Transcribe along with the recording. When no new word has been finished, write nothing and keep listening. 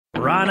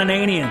Ron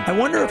Ananian. I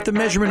wonder if the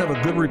measurement of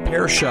a good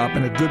repair shop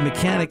and a good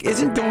mechanic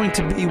isn't going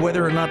to be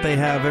whether or not they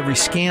have every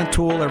scan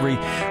tool, every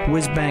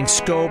whiz-bang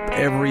scope,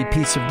 every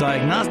piece of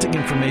diagnostic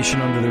information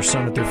under their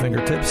sun at their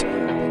fingertips,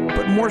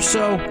 but more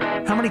so,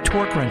 how many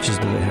torque wrenches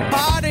do they have?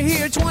 Hard to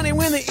hear 20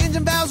 when the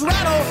engine valves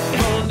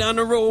rattle. Rolling down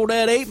the road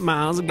at 8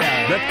 miles a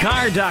gallon. The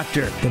Car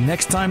Doctor. The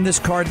next time this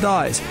car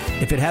dies,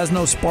 if it has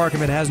no spark,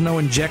 if it has no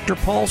injector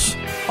pulse,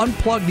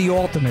 unplug the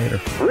alternator.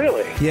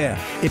 Really? Yeah.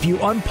 If you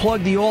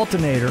unplug the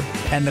alternator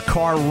and the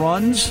car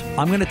runs,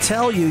 I'm going to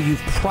tell you, you've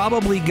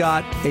probably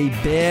got a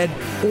bad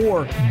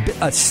or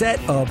a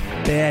set of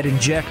bad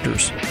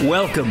injectors.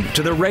 Welcome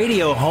to the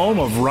radio home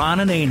of Ron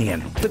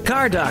Ananian, the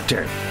Car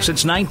Doctor.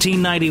 Since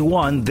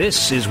 1991,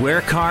 this is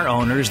where car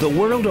owners the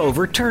world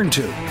over turn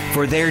to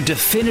for their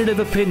definitive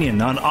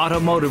opinion on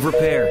automotive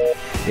repair.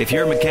 If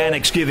your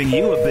mechanic's giving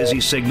you a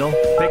busy signal,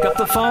 pick up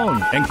the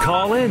phone and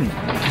call in.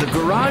 The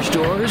garage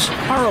doors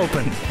are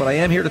open. But I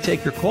am here to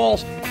take your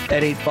calls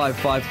at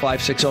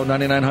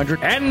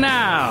 855-560-9900. And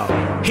now,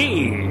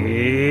 here's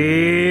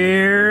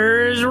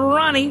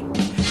Ronnie.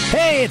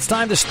 Hey, it's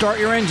time to start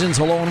your engines.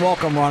 Hello and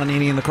welcome. Ron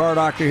Ananian, the Car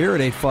Doctor, here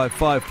at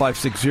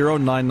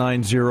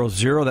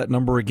 855-560-9900. That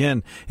number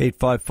again,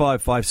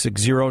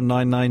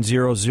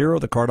 855-560-9900.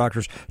 The Car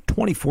Doctor's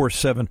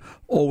 24/7,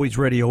 always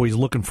ready, always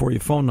looking for you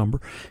phone number.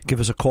 Give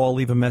us a call,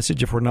 leave a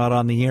message. If we're not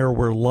on the air,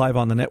 we're live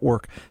on the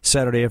network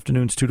Saturday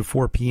afternoons 2 to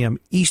 4 p.m.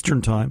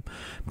 Eastern Time.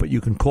 But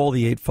you can call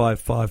the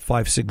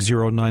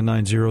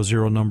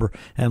 855-560-9900 number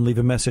and leave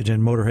a message.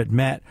 And Motorhead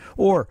Matt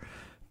or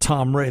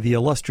Tom Ray, the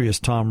illustrious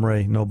Tom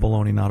Ray, no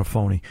baloney, not a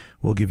phony,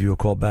 we'll give you a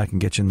call back and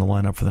get you in the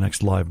lineup for the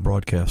next live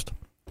broadcast.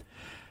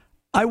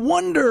 I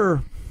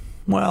wonder,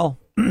 well,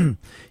 you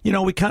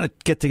know, we kind of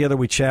get together,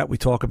 we chat, we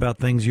talk about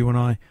things, you and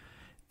I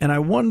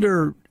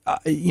wonder,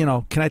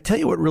 can I tell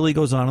you what really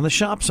goes on in the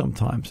shop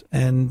sometimes?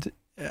 And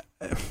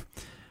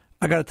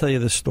I got to tell you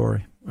this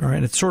story, all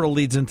right? It sort of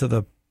leads into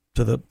the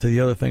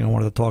other thing I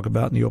wanted to talk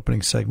about in the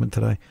opening segment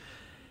today.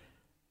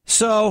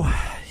 So,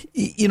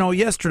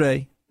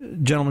 yesterday,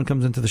 gentleman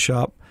comes into the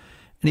shop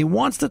and he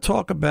wants to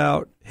talk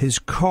about his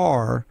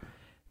car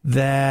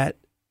that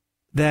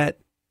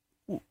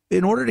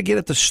in order to get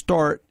it to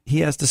start, he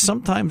has to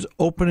sometimes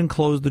open and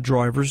close the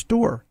driver's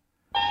door.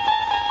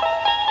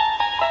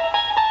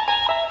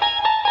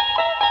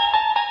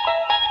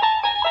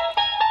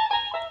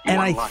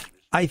 And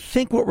I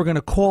think what we're going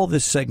to call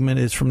this segment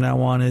is from now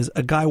on is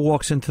a guy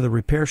walks into the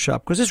repair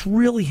shop, because this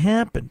really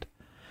happened.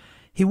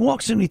 He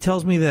walks in and he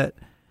tells me that,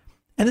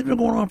 and it's been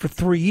going on for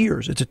 3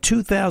 years. It's a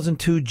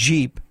 2002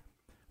 Jeep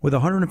with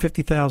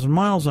 150,000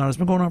 miles on it. It's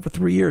been going on for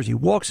 3 years. He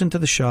walks into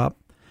the shop,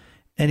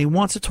 and he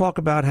wants to talk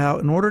about how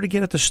in order to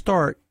get it to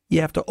start, you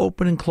have to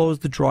open and close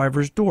the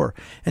driver's door.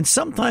 And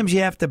sometimes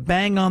you have to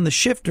bang on the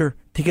shifter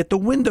to get the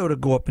window to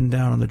go up and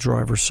down on the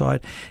driver's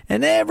side.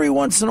 And every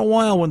once in a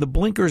while, when the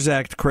blinkers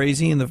act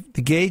crazy and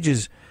the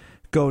gauges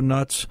go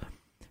nuts,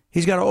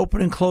 he's got to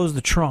open and close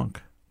the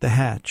trunk, the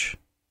hatch.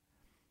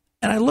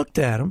 And I looked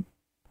at him,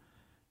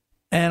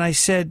 and I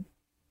said,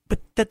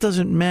 but that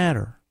doesn't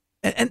matter.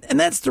 And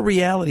that's the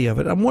reality of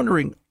it. I'm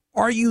wondering,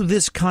 are you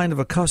this kind of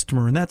a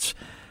customer? And that's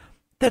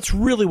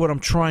really what I'm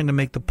trying to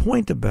make the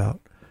point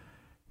about.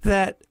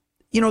 That,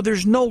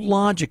 there's no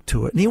logic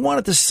to it. And he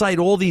wanted to cite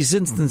all these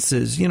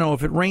instances.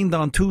 If it rained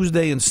on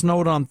Tuesday and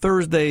snowed on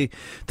Thursday,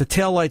 the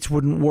taillights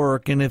wouldn't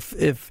work. And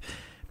if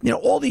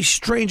all these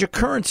strange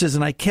occurrences.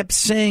 And I kept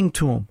saying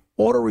to him,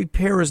 auto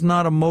repair is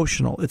not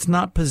emotional. It's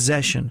not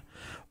possession.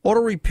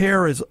 Auto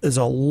repair is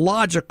a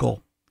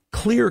logical,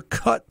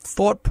 clear-cut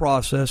thought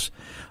process,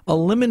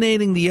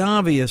 eliminating the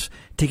obvious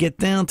to get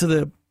down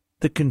to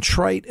the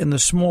contrite and the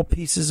small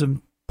pieces of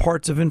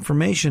parts of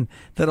information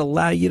that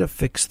allow you to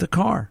fix the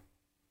car.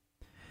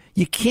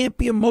 You can't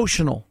be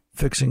emotional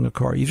fixing a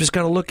car. You just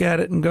got to look at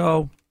it and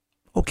go,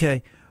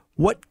 okay,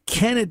 what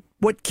can't it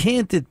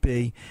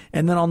be?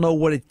 And then I'll know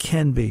what it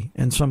can be.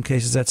 In some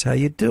cases, that's how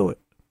you do it.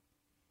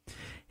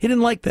 He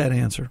didn't like that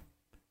answer.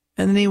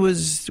 And then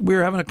we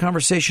were having a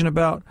conversation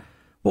about,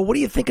 well, what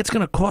do you think it's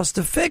going to cost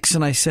to fix?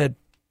 And I said,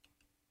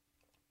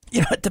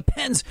 it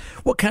depends.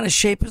 What kind of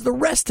shape is the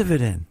rest of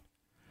it in?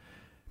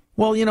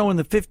 Well, in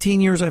the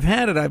 15 years I've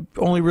had it, I've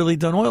only really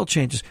done oil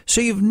changes.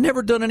 So you've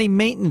never done any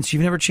maintenance.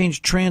 You've never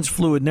changed trans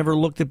fluid, never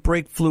looked at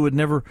brake fluid,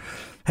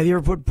 have you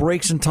ever put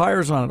brakes and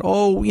tires on it?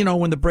 Oh,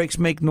 when the brakes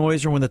make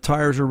noise or when the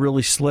tires are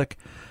really slick,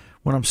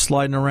 when I'm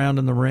sliding around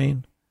in the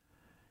rain.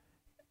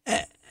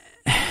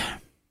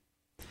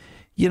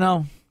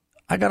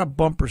 I got a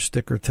bumper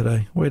sticker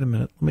today. Wait a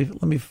minute.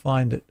 Let me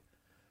find it.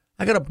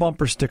 I got a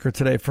bumper sticker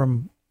today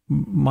from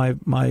my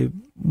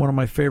one of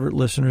my favorite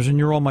listeners, and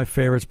you're all my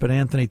favorites, but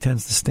Anthony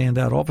tends to stand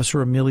out.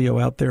 Officer Emilio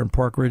out there in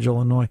Park Ridge,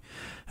 Illinois,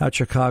 out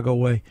Chicago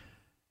way.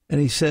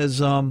 And he says,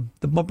 the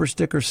bumper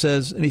sticker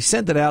says, and he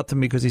sent it out to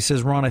me because he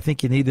says, Ron, I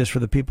think you need this for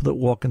the people that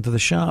walk into the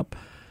shop.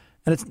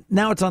 And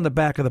it's on the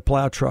back of the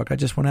plow truck. I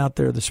just went out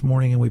there this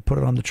morning and we put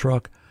it on the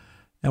truck,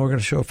 and we're going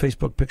to show a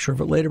Facebook picture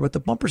of it later. But the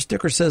bumper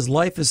sticker says,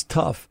 life is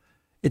tough.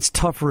 It's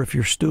tougher if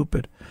you're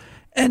stupid.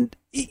 And,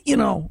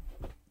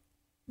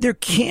 you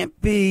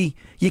can't be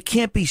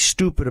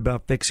stupid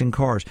about fixing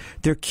cars.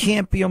 There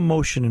can't be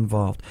emotion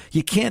involved.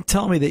 You can't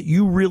tell me that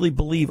you really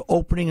believe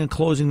opening and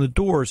closing the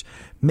doors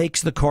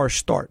makes the car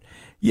start.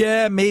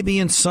 Yeah, maybe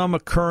in some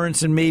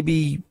occurrence and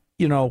maybe,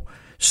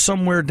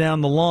 somewhere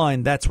down the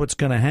line, that's what's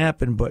going to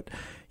happen. But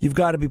you've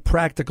got to be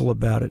practical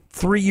about it.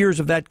 3 years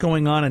of that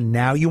going on, and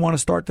now you want to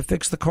start to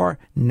fix the car?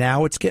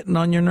 Now it's getting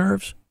on your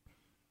nerves?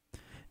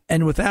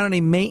 And without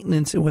any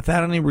maintenance and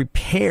without any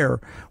repair,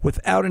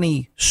 without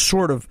any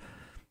sort of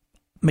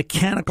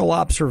mechanical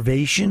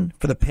observation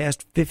for the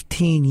past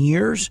 15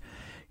 years,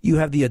 you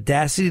have the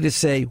audacity to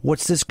say,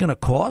 what's this going to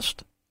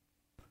cost?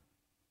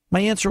 My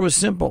answer was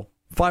simple,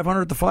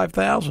 $500 to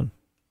 $5,000.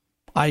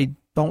 I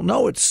don't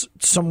know. It's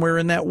somewhere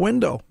in that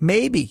window.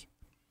 Maybe.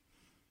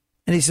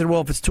 And he said,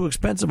 well, if it's too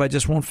expensive, I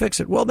just won't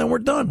fix it. Well, then we're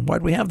done.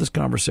 Why'd we have this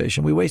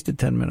conversation? We wasted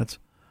 10 minutes.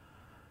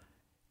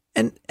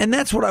 And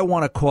that's what I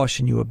want to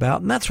caution you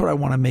about, and that's what I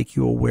want to make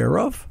you aware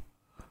of.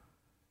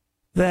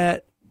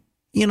 That,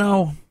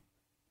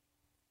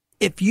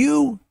 if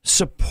you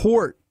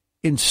support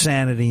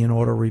insanity in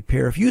auto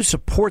repair, if you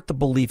support the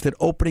belief that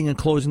opening and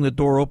closing the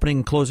door, opening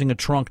and closing a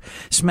trunk,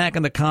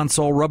 smacking the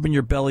console, rubbing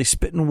your belly,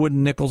 spitting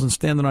wooden nickels and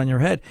standing on your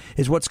head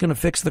is what's going to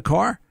fix the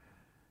car,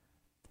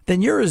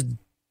 then you're as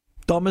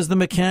dumb as the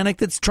mechanic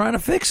that's trying to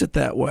fix it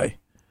that way,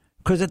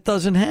 because it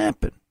doesn't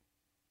happen.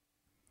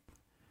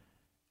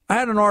 I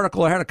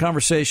had a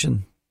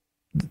conversation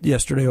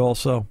yesterday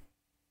also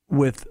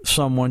with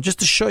someone just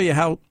to show you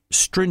how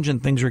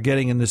stringent things are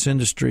getting in this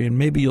industry, and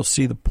maybe you'll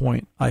see the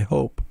point, I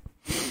hope.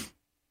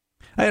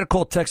 I had to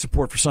call tech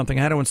support for something.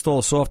 I had to install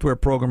a software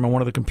program on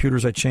one of the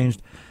computers I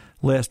changed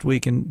last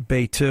week in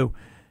Bay 2,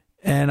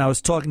 and I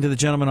was talking to the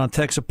gentleman on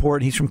tech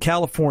support, and he's from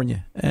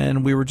California,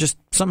 and we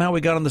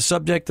got on the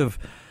subject of,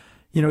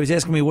 he's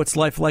asking me what's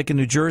life like in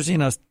New Jersey,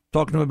 and I was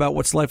talking to him about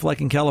what's life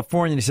like in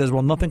California, and he says,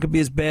 well, nothing could be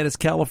as bad as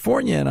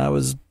California. And I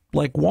was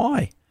like,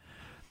 why?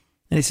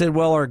 And he said,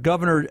 well, our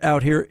governor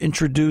out here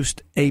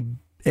introduced a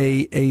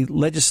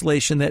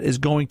legislation that is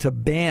going to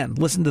ban,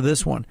 listen to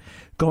this one,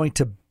 going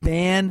to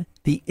ban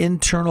the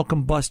internal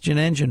combustion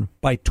engine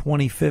by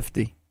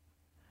 2050.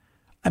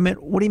 I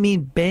meant, what do you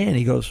mean ban?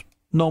 He goes,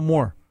 no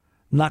more.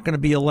 Not going to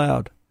be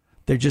allowed.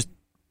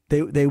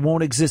 They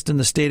won't exist in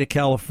the state of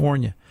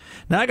California.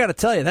 Now, I got to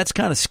tell you, that's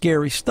kind of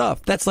scary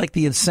stuff. That's like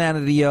the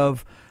insanity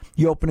of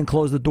you open and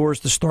close the doors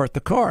to start the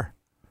car.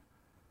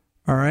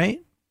 All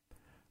right?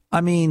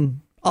 I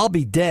mean, I'll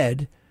be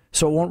dead,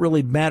 so it won't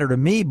really matter to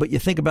me, but you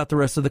think about the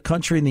rest of the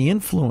country and the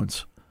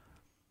influence.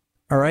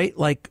 All right?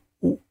 Like,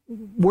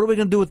 what are we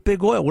going to do with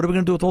big oil? What are we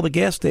going to do with all the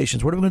gas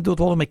stations? What are we going to do with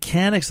all the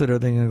mechanics that are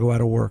going to go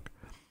out of work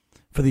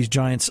for these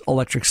giant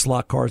electric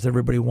slot cars that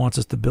everybody wants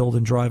us to build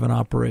and drive and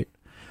operate?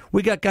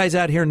 We got guys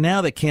out here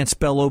now that can't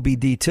spell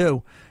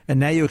OBD2, and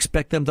now you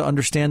expect them to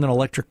understand an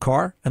electric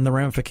car and the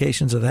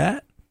ramifications of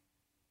that?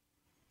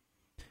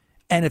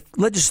 And if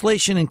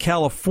legislation in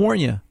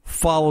California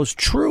follows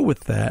true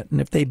with that, and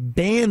if they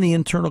ban the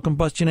internal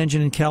combustion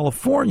engine in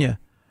California,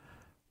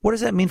 what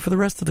does that mean for the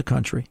rest of the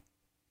country?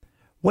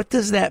 What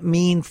does that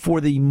mean for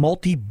the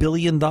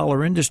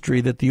multi-billion-dollar industry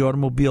that the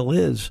automobile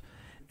is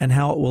and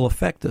how it will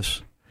affect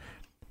us?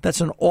 That's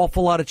an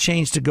awful lot of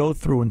change to go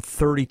through in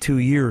 32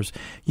 years.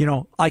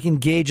 I can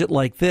gauge it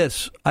like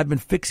this. I've been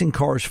fixing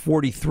cars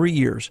 43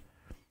 years.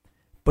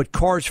 But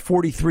cars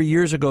 43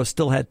 years ago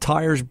still had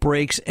tires,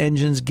 brakes,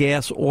 engines,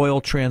 gas,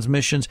 oil,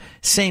 transmissions,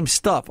 same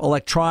stuff.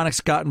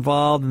 Electronics got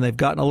involved, and they've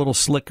gotten a little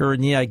slicker,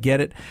 and yeah, I get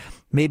it.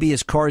 Maybe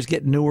as cars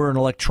get newer and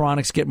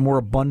electronics get more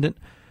abundant,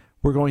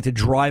 we're going to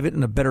drive it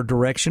in a better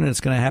direction, and it's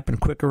going to happen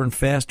quicker and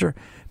faster.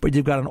 But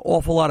you've got an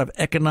awful lot of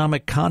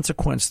economic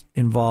consequence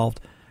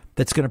involved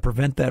that's going to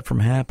prevent that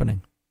from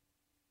happening.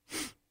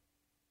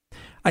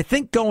 I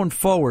think going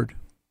forward,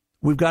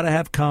 we've got to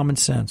have common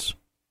sense.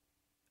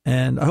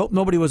 And I hope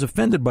nobody was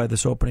offended by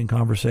this opening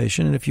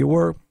conversation. And if you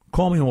were,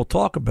 call me and we'll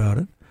talk about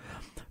it.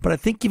 But I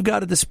think you've got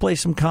to display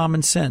some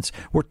common sense.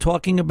 We're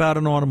talking about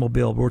an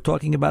automobile, but we're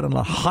talking about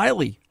a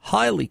highly,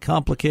 highly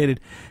complicated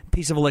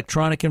piece of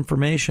electronic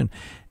information.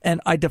 And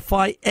I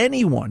defy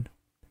anyone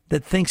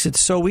that thinks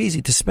it's so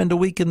easy to spend a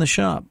week in the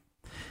shop.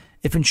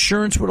 If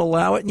insurance would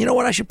allow it, you know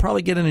what? I should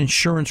probably get an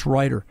insurance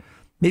writer.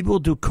 Maybe we'll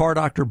do Car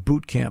Doctor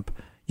Boot Camp.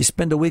 You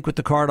spend a week with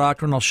the car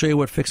doctor, and I'll show you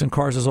what fixing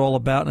cars is all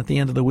about. And at the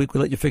end of the week, we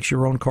let you fix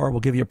your own car. We'll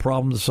give you a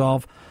problem to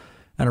solve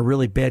and a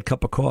really bad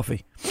cup of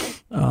coffee.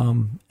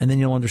 And then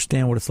you'll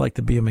understand what it's like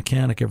to be a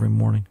mechanic every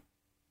morning.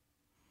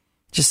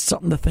 Just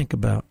something to think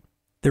about.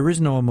 There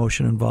is no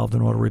emotion involved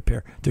in auto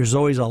repair. There's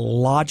always a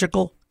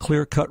logical,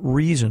 clear-cut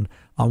reason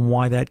on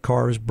why that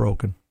car is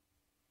broken.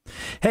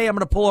 Hey, I'm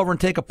going to pull over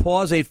and take a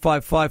pause,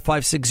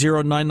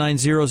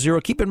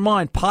 855-560-9900. Keep in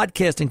mind,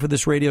 podcasting for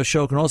this radio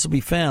show can also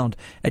be found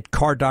at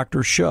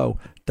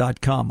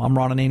cardoctorshow.com. I'm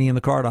Ron Ananian,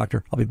 the Car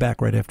Doctor. I'll be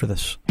back right after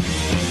this.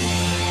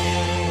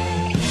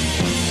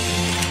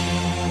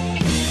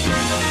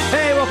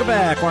 Hey, welcome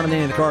back. Ron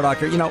Ananian, the Car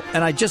Doctor.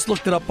 And I just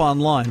looked it up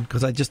online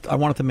because I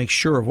wanted to make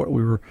sure of what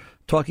we were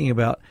talking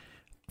about.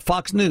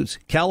 Fox News,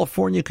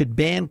 California could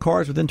ban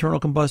cars with internal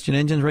combustion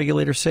engines.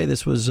 Regulators say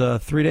this was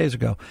 3 days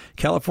ago.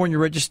 California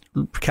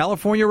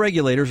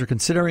regulators are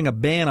considering a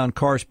ban on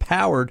cars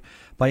powered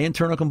by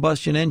internal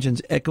combustion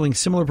engines, echoing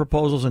similar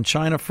proposals in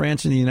China,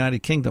 France, and the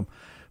United Kingdom.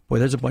 Boy,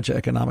 there's a bunch of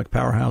economic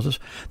powerhouses.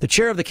 The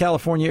chair of the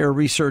California Air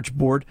Research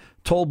Board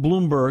told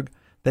Bloomberg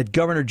that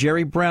Governor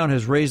Jerry Brown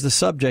has raised the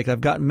subject.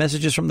 I've gotten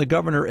messages from the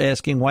governor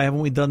asking, why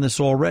haven't we done this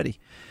already?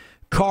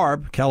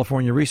 CARB,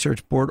 California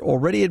Research Board,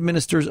 already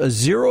administers a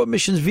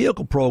zero-emissions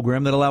vehicle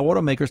program that allows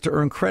automakers to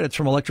earn credits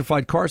from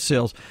electrified car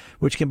sales,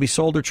 which can be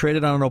sold or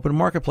traded on an open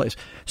marketplace.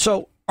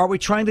 So are we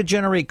trying to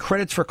generate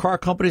credits for car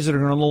companies that are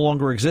going to no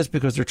longer exist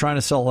because they're trying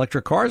to sell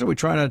electric cars? Are we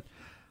trying to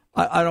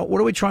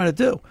what are we trying to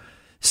do?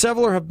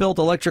 Several have built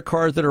electric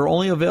cars that are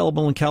only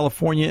available in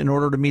California in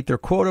order to meet their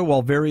quota,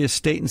 while various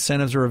state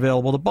incentives are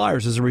available to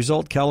buyers. As a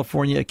result,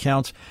 California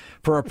accounts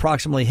for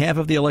approximately half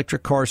of the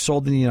electric cars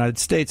sold in the United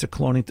States,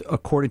 according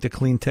to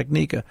Clean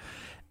Technica.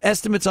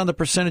 Estimates on the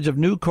percentage of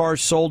new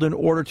cars sold in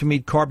order to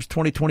meet CARB's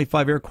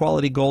 2025 air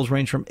quality goals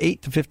range from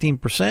 8 to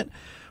 15%,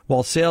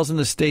 while sales in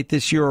the state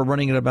this year are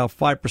running at about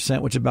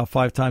 5%, which is about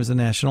 5 times the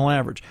national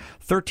average.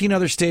 13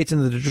 other states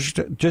in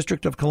the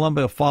District of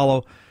Columbia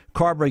follow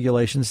CARB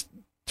regulations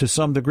to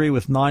some degree,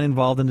 with 9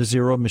 involved in the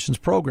zero emissions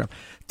program.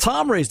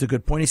 Tom raised a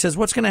good point. He says,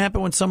 what's going to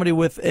happen when somebody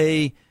with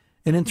an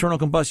internal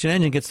combustion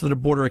engine gets to the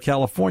border of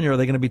California? Are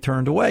they going to be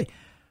turned away?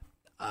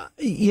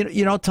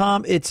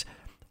 Tom,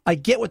 I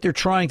get what they're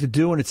trying to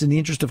do, and it's in the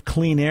interest of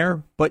clean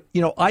air. But,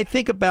 I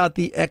think about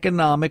the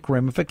economic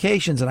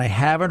ramifications, and I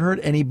haven't heard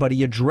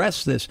anybody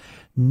address this.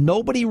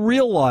 Nobody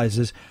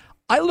realizes.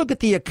 I look at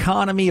the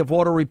economy of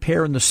auto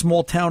repair in the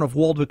small town of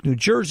Waldwick, New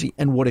Jersey,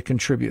 and what it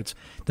contributes.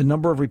 The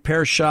number of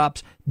repair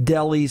shops,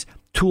 delis,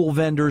 tool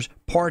vendors,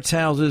 parts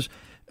houses,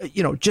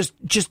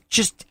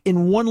 just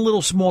in one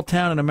little small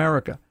town in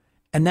America.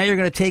 And now you're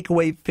going to take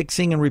away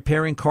fixing and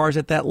repairing cars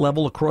at that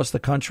level across the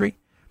country?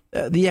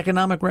 The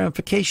economic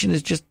ramification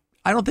is just,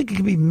 I don't think it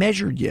can be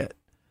measured yet.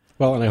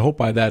 Well, and I hope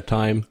by that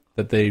time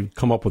that they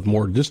come up with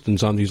more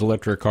distance on these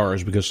electric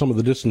cars, because some of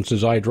the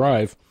distances I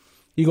drive,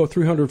 you go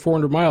 300,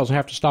 400 miles and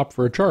have to stop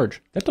for a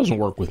charge. That doesn't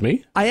work with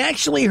me. I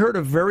actually heard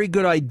a very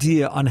good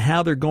idea on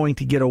how they're going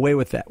to get away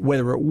with that.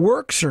 Whether it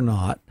works or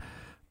not,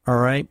 all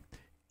right,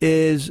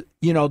 is,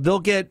 they'll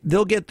get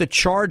the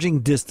charging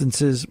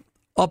distances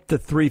up to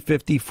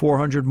 350,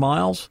 400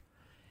 miles.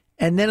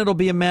 And then it'll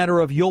be a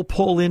matter of you'll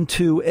pull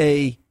into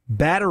a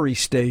battery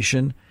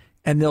station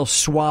and they'll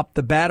swap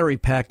the battery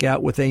pack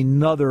out with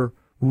another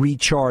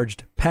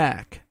recharged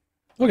pack.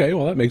 Okay,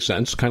 well, that makes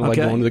sense. Kind of like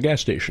going to the gas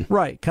station.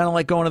 Right, kind of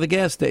like going to the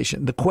gas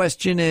station. The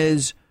question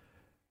is,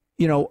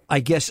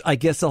 I guess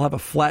they'll have a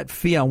flat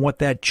fee on what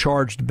that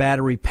charged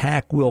battery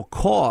pack will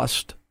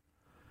cost.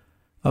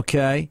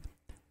 Okay?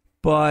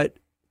 But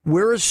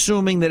we're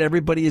assuming that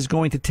everybody is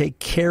going to take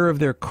care of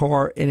their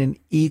car in an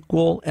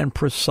equal and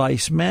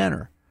precise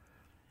manner.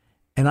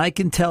 And I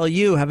can tell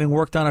you, having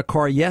worked on a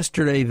car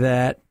yesterday,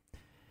 that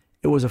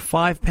it was a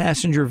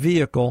 5-passenger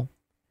vehicle,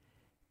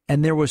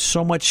 and there was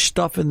so much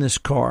stuff in this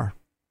car.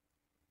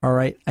 All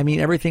right. I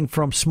mean, everything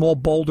from small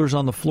boulders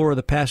on the floor of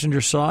the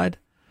passenger side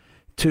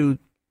to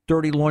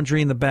dirty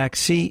laundry in the back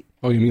seat.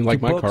 Oh, you mean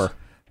like my car?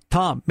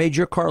 Tom, made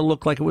your car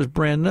look like it was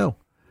brand new.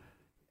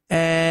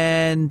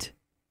 And,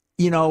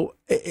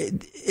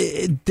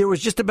 there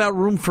was just about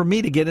room for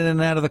me to get in and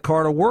out of the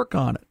car to work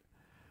on it.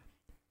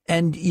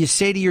 And you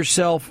say to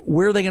yourself,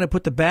 where are they going to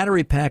put the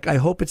battery pack? I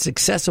hope it's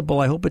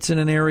accessible. I hope it's in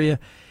an area.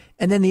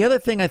 And then the other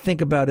thing I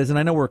think about is, and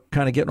I know we're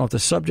kind of getting off the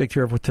subject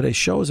here of what today's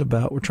show is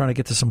about. We're trying to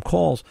get to some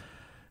calls.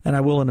 And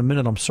I will in a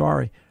minute, I'm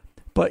sorry.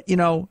 But,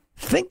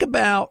 think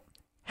about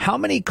how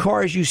many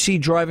cars you see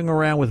driving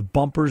around with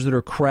bumpers that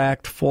are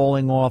cracked,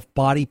 falling off,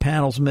 body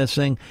panels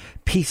missing,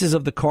 pieces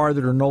of the car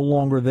that are no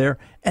longer there,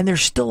 and they're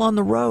still on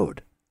the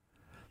road.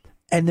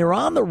 And they're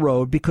on the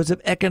road because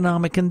of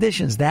economic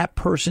conditions. That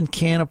person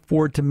can't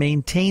afford to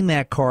maintain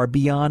that car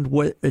beyond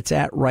what it's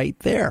at right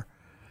there.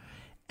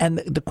 And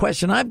the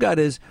question I've got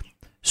is,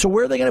 so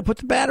where are they going to put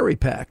the battery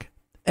pack?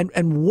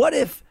 And what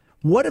if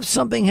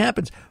something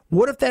happens?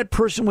 What if that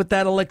person with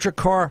that electric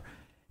car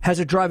has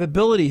a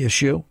drivability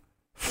issue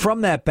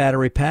from that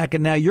battery pack,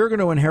 and now you're going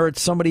to inherit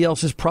somebody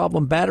else's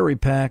problem battery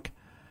pack?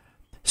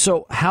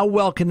 So how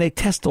well can they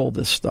test all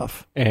this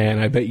stuff? And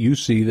I bet you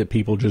see that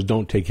people just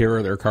don't take care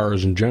of their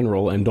cars in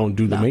general and don't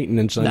do the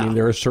maintenance. I mean,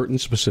 there are certain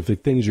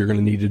specific things you're going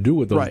to need to do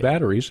with those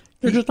batteries.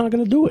 They're just not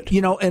going to do it.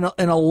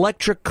 An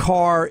electric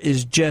car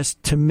is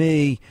just, to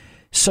me,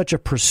 such a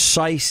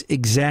precise,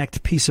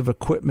 exact piece of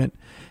equipment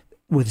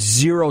with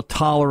zero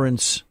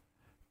tolerance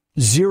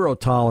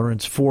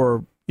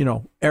for,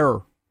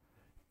 error.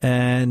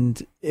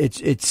 And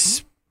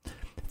it's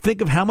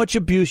think of how much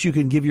abuse you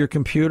can give your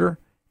computer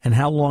and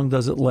how long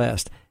does it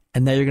last.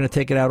 And now you're going to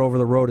take it out over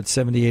the road at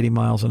 70, 80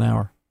 miles an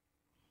hour.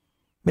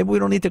 Maybe we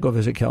don't need to go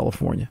visit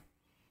California.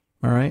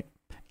 All right.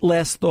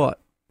 Last thought.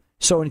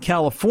 So in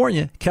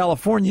California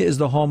is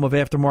the home of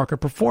aftermarket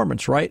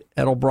performance, right?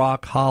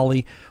 Edelbrock,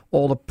 Holley,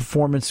 all the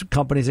performance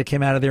companies that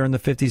came out of there in the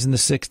 50s and the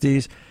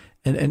 60s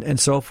and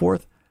so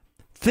forth.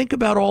 think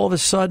about all of a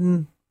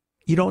sudden,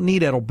 you don't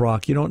need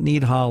Edelbrock, you don't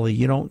need Holley,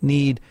 you don't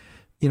need,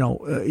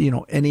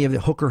 any of the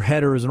hooker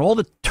headers and all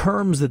the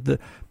terms that the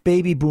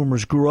baby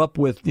boomers grew up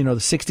with, the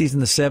 60s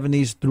and the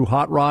 70s through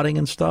hot rodding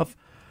and stuff.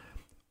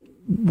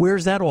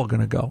 Where's that all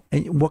going to go?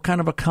 And what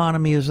kind of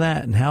economy is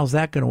that? And how's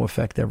that going to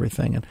affect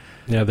everything? And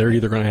yeah, they're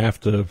either going to have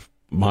to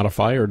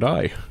modify or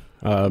die,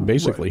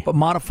 basically. But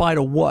modify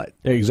to what?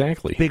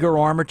 Exactly. Bigger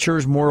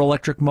armatures, more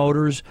electric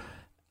motors.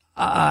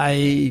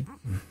 You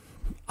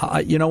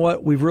know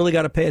what? We've really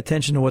got to pay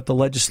attention to what the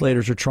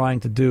legislators are trying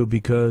to do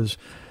because,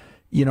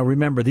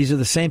 remember, these are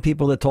the same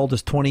people that told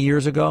us 20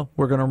 years ago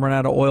we're going to run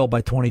out of oil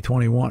by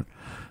 2021.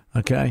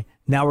 Okay?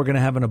 Now we're going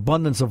to have an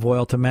abundance of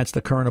oil to match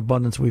the current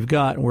abundance we've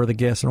got, and where the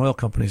gas and oil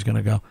company is going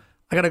to go.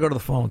 I got to go to the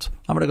phones.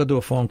 I'm going to go do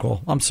a phone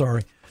call. I'm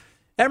sorry.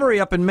 Emery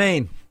up in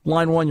Maine.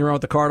 Line 1, you're on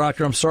with the car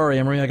doctor. I'm sorry,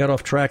 Emery. I got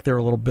off track there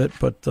a little bit,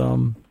 but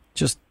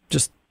just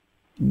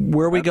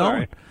where are we going?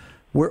 Right.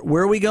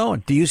 Where are we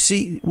going? Do you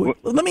see?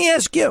 Let me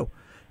ask you.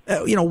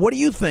 What do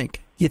you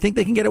think? You think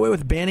they can get away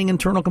with banning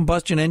internal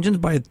combustion engines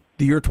by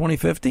the year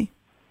 2050?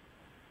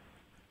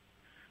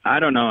 I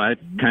don't know. I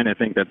kind of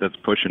think that's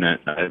pushing it.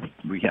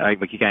 We can't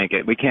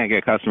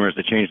get customers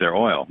to change their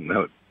oil.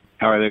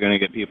 How are they going to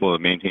get people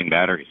to maintain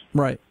batteries?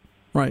 Right.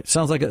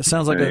 Sounds like a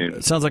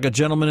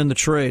gentleman in the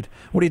trade.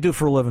 What do you do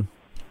for a living?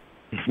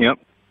 Yep.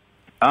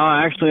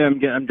 Actually,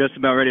 I'm just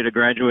about ready to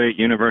graduate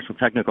Universal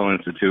Technical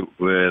Institute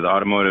with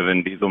automotive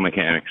and diesel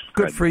mechanics.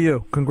 Good for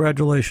you.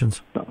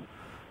 Congratulations.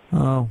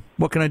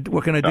 What can I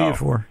do you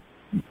for?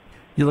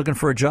 You looking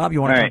for a job?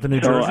 You want to come to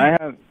New Jersey? I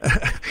have.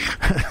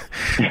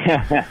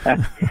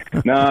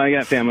 No, I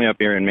got family up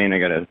here in Maine. I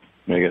gotta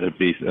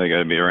be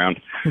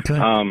around.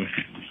 Okay.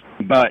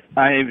 But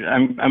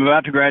I'm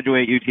about to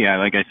graduate UTI,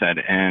 like I said,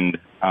 and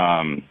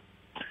I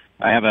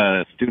have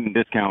a student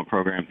discount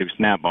program through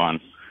Snap-on,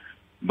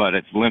 but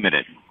it's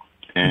limited,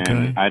 and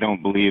Okay. I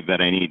don't believe that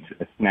I need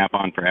a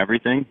Snap-on for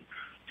everything.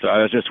 So I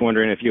was just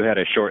wondering if you had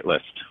a short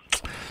list.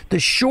 The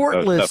short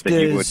of list stuff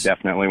that you would is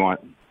definitely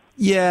want.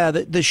 Yeah,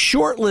 the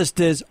short list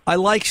is I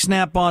like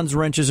Snap-ons,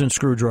 wrenches, and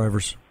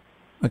screwdrivers.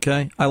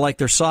 Okay? I like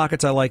their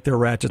sockets. I like their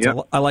ratchets.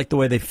 Yep. I like the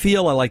way they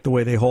feel. I like the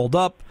way they hold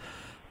up.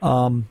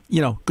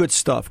 Good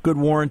stuff, good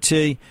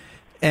warranty.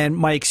 And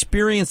my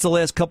experience the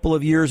last couple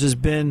of years has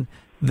been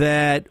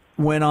that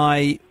when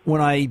I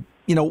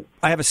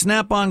have a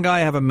Snap-on guy,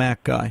 I have a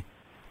Mac guy.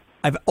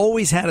 I've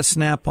always had a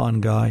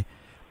Snap-on guy.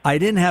 I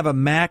didn't have a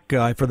Mac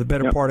guy for the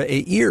better part of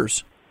 8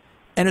 years.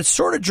 And it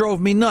sort of drove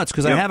me nuts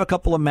because I have a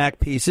couple of Mac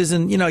pieces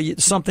and,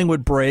 something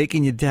would break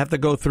and you'd have to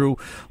go through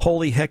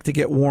holy heck to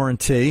get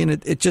warranty. And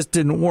it just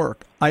didn't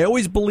work. I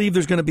always believe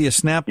there's going to be a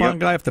Snap-on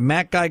guy. If the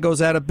Mac guy goes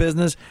out of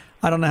business,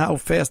 I don't know how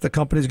fast the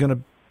company's going to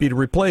be to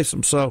replace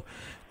him. So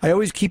I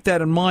always keep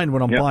that in mind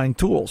when I'm buying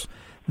tools.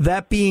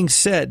 That being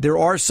said, there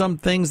are some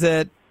things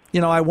that,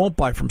 I won't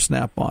buy from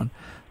Snap-on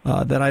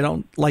that I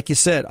don't, like you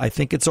said, I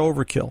think it's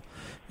overkill.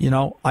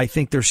 I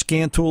think their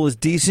scan tool is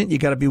decent. You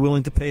got to be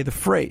willing to pay the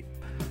freight.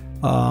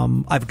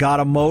 I've got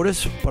a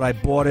Modus, but I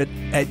bought it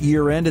at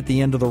year end, at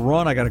the end of the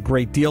run. I got a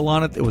great deal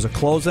on it. It was a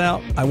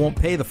closeout. I won't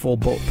pay the full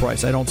boat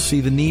price. I don't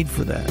see the need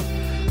for that.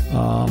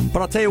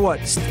 But I'll tell you what,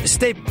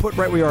 stay put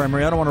right where you are,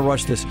 Emery. I don't want to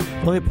rush this.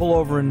 Let me pull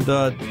over and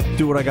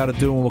do what I got to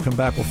do, and we'll come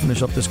back. We'll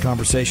finish up this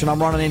conversation. I'm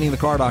Ron Ananian, the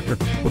Car Doctor.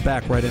 We're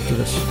back right after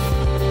this.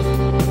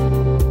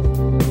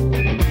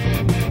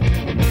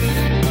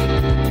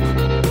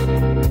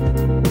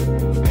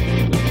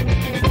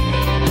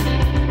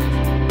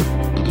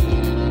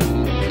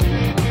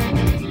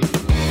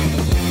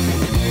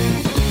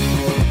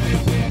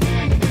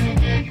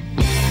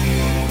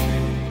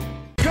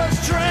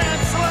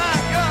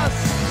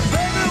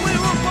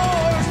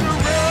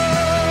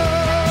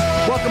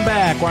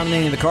 Ron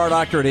Ananian, the Car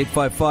Doctor, at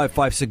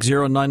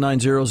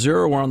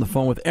 855-560-9900. We're on the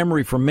phone with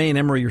Emery from Maine.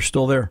 Emery, you're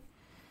still there?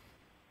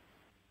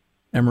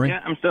 Emery?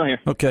 Yeah, I'm still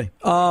here. Okay.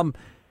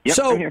 Yep,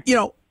 so, I'm here.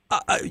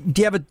 do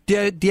you have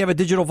a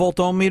digital volt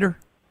ohm meter?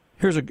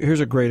 Here's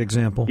a great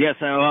example. Yes,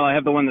 I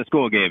have the one the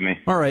school gave me.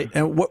 All right.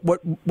 And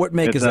what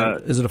make is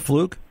that? Is it a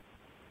Fluke?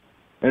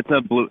 It's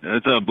a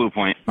Blue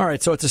Point. All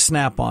right, so it's a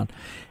Snap-on.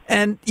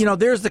 And,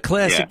 there's the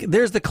classic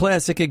there's the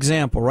classic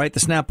example, right? The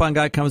Snap-on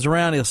guy comes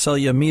around, he'll sell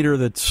you a meter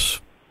that's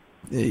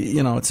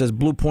it says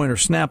Blue Point or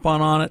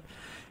Snap-on on it.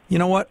 You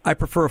know what? I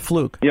prefer a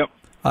Fluke. Yep.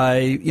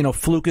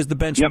 Fluke is the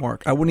benchmark.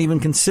 Yep. I wouldn't even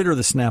consider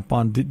the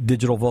Snap-on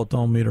digital volt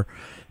ohm meter.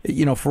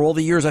 For all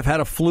the years I've had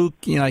a Fluke,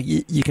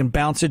 you can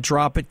bounce it,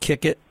 drop it,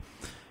 kick it.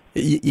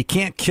 You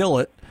can't kill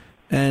it.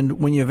 And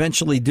when you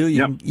eventually do,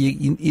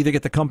 you either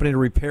get the company to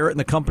repair it, and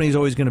the company's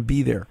always going to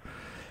be there.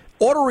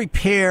 Auto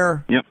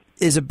repair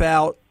is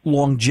about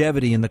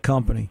longevity in the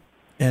company.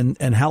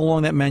 And how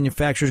long that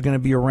manufacturer is going to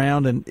be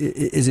around, and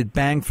is it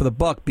bang for the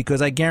buck?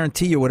 Because I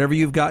guarantee you, whatever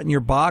you've got in your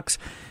box,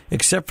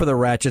 except for the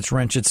ratchets,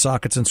 wrenches,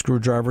 sockets, and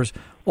screwdrivers,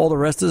 all the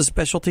rest of the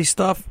specialty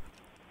stuff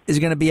is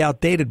going to be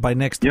outdated by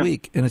next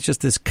week. And it's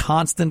just this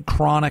constant,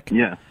 chronic,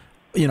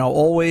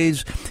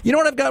 always. You know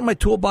what I've got in my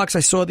toolbox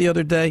I saw the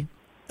other day?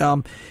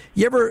 Have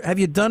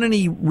you done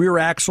any rear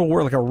axle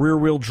work, like a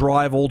rear-wheel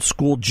drive,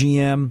 old-school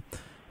GM?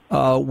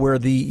 where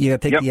you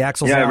got to take the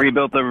axles out. Yeah, I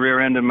rebuilt the rear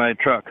end of my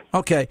truck.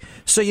 Okay,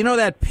 so you know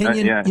that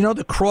pinion, you know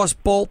the cross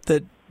bolt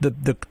that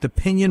the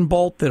pinion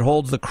bolt that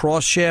holds the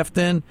cross shaft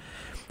in.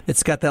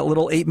 It's got that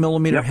little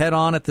 8mm head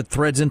on it that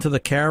threads into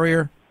the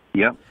carrier.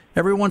 Yep.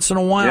 Every once in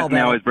a while, they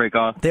always break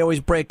off. They always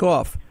break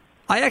off.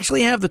 I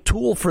actually have the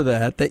tool for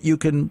that you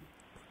can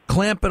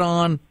clamp it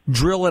on,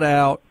 drill it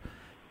out,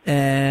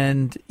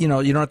 and you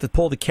don't have to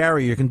pull the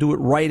carrier. You can do it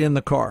right in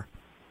the car.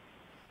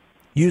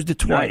 Used it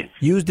twice. Nice.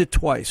 Used it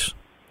twice.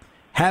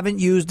 Haven't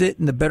used it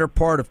in the better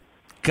part of,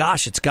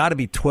 it's got to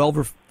be 12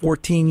 or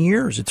 14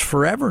 years. It's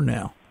forever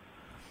now.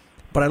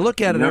 But I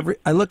look at it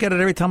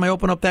every time I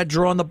open up that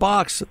drawer in the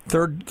box.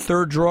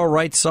 Third drawer,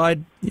 right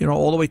side,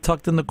 all the way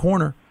tucked in the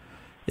corner.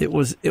 It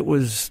was.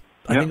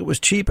 I think it was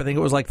cheap. I think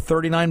it was like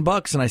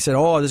 $39, and I said,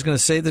 "Oh, this is going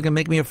to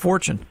make me a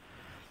fortune."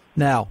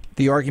 Now,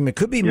 the argument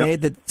could be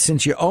made that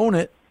since you own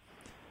it,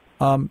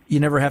 you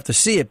never have to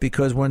see it,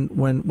 because when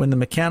the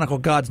mechanical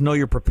gods know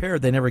you're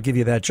prepared, they never give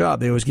you that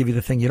job. They always give you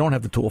the thing you don't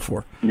have the tool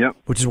for. Yep.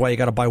 Which is why you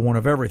got to buy one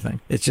of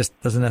everything. It just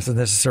doesn't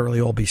necessarily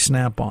all be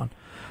Snap-on.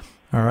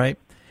 All right.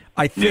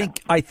 I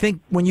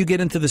think when you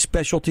get into the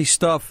specialty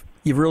stuff,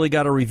 you've really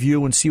got to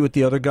review and see what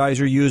the other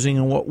guys are using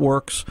and what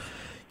works.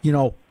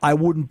 I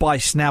wouldn't buy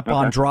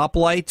Snap-on drop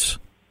lights,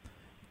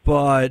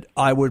 but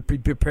I would be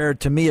prepared.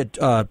 To me, we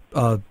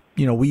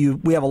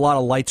have a lot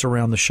of lights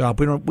around the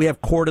shop. We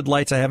have corded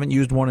lights. I haven't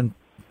used one in,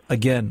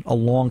 again, a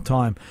long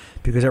time,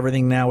 because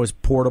everything now is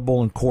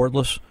portable and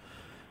cordless.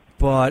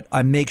 But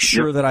I make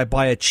sure that I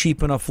buy a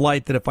cheap enough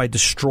light that if I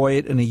destroy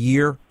it in a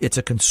year, it's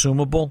a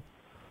consumable.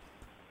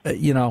 It's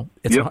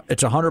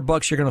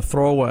 $100 you're going to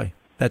throw away.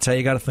 That's how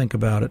you got to think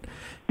about it.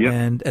 Yep.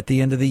 And at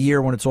the end of the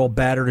year, when it's all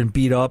battered and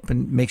beat up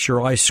and makes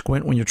your eyes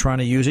squint when you're trying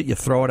to use it, you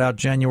throw it out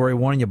January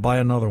 1 and you buy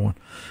another one.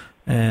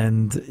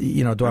 And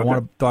do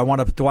I want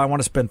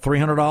to spend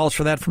 $300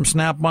 for that from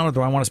Snap-on, or do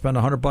I want to spend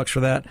 $100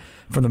 for that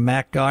from the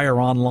Mac guy or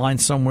online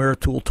somewhere,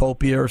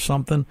 Tooltopia or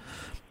something?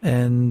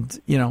 And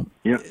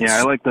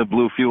I like the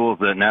blue fuels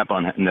that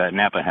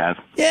Napa has.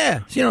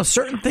 Yeah,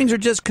 certain things are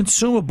just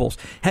consumables.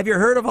 Have you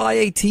heard of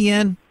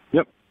IATN?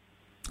 Yep.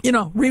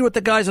 Read what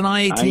the guys on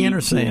IATN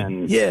are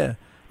saying. Yeah,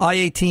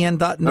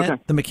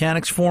 IATN.net, the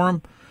mechanics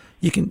forum.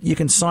 You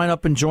can sign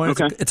up and join.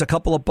 Okay. It's a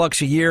couple of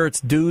bucks a year.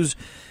 It's dues.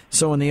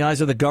 So in the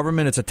eyes of the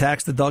government, it's a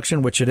tax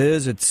deduction, which it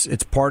is.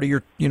 It's part of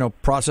your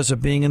process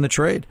of being in the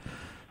trade,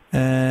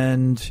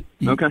 and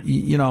it'll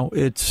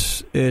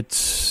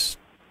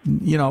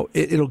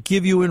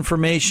give you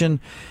information.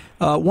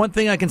 One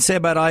thing I can say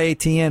about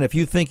IATN: if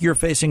you think you're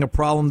facing a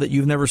problem that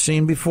you've never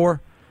seen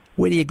before,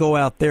 wait till you go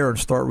out there and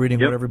start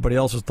reading what everybody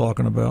else is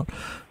talking about.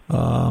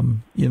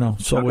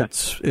 It's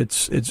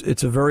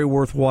a very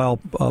worthwhile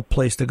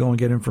place to go and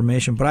get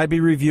information. But I'd be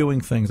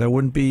reviewing things. I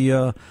wouldn't be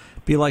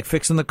like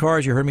fixing the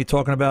cars. You heard me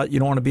talking about you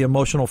don't want to be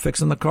emotional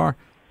fixing the car.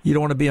 You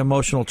don't want to be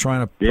emotional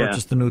trying to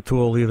purchase the new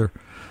tool either.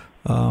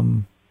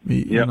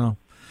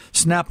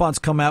 Snap-on's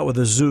come out with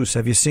a Zeus.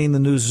 Have you seen the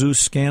new Zeus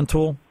scan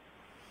tool?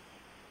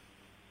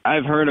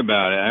 I've heard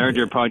about it. I heard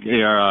your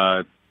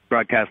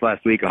broadcast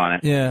last week on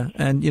it. Yeah,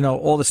 and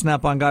all the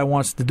Snap-on guy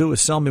wants to do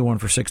is sell me one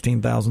for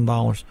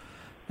 $16,000.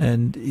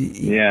 And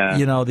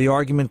the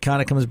argument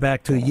kind of comes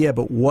back to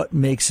but what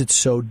makes it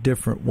so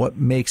different? What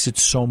makes it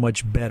so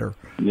much better?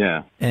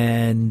 Yeah.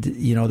 And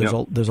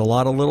there's a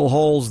lot of little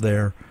holes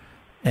there,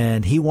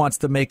 and he wants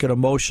to make it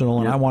emotional,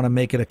 and I want to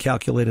make it a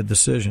calculated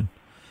decision.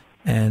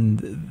 And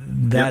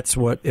that's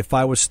what, if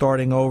I was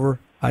starting over,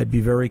 I'd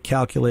be very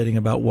calculating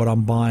about what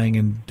I'm buying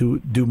and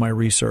do my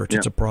research.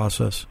 It's a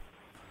process.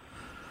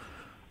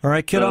 All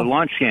right, kiddo. The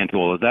launch scan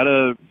tool, is that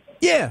a...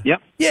 Yeah.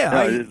 Yep.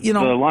 Yeah. The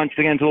launch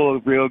scan tool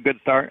is a real good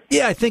start.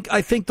 Yeah, I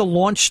think the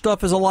launch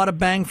stuff is a lot of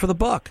bang for the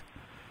buck.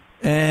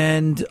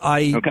 And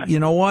you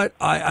know what?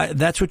 I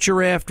that's what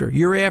you're after.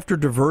 You're after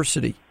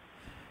diversity.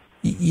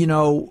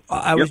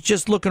 I was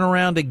just looking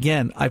around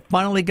again. I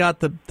finally got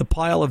the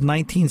pile of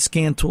 19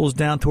 scan tools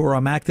down to where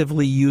I'm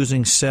actively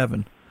using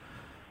 7.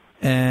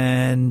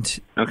 And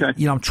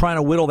I'm trying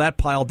to whittle that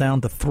pile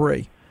down to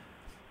 3.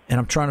 And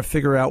I'm trying to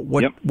figure out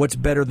what's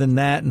better than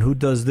that, and who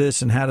does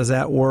this, and how does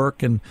that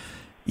work, and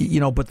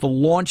But the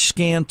launch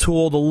scan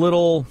tool, the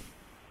little,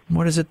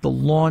 what is it? The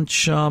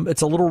launch,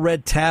 it's a little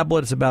red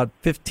tablet. It's about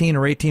 $1,500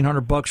 or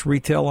 $1,800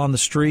 retail on the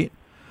street.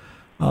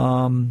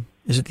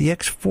 Is it the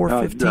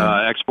X415?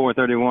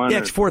 X431. The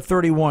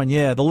X431.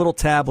 Yeah, the little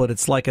tablet.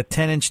 It's like a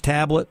 10-inch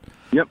tablet.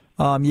 Yep.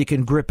 You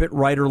can grip it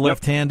right or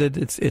left-handed.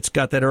 It's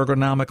got that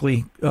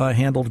ergonomically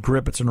handled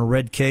grip. It's in a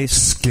red case.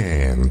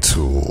 Scan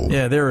tool.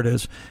 Yeah, there it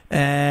is.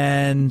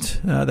 And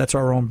that's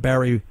our own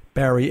Barry,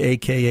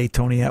 a.k.a.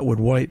 Tony Atwood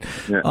White.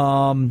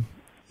 Yeah.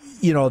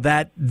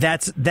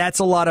 That's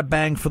a lot of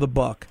bang for the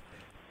buck.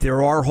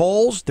 There are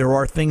holes. There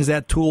are things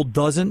that tool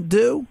doesn't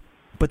do,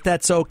 but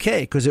that's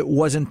okay because it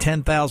wasn't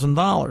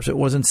 $10,000. It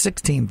wasn't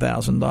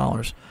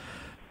 $16,000.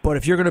 But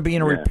if you're going to be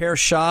in a repair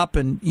shop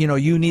and,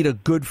 you need a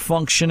good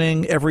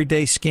functioning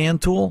everyday scan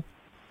tool,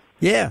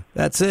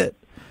 that's it.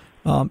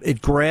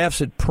 It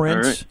graphs, it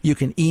prints. Right. You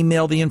can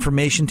email the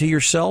information to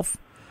yourself.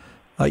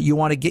 You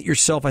want to get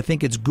yourself, I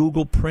think it's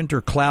Google Print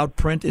or Cloud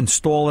Print,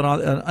 install it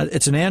on,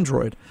 it's an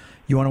Android.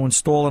 You want to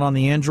install it on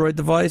the Android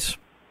device,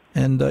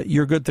 and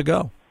you're good to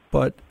go.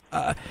 But,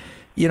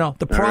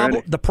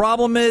 the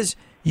problem is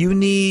you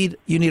need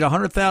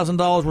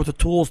 $100,000 worth of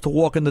tools to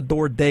walk in the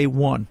door day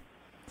one.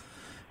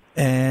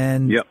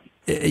 And,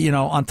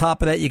 on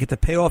top of that, you get to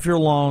pay off your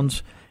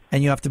loans,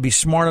 and you have to be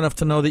smart enough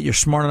to know that you're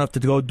smart enough to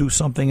go do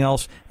something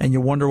else, and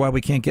you wonder why we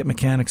can't get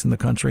mechanics in the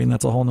country, and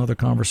that's a whole other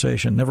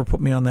conversation. Never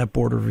put me on that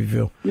board of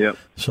review. Yep.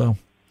 So,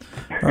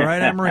 all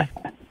right, Emery.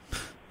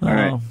 All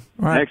right.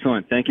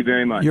 Excellent. Thank you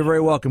very much. You're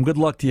very welcome. Good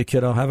luck to you,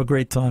 kiddo. Have a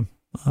great time.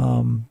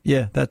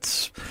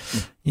 That's,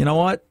 you know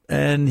what?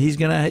 And he's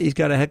got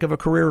a heck of a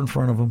career in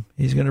front of him.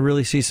 He's going to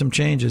really see some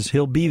changes.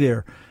 He'll be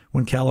there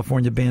when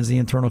California bans the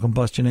internal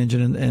combustion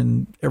engine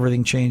and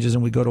everything changes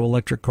and we go to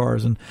electric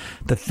cars. And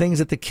the things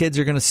that the kids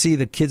are going to see,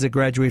 the kids that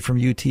graduate from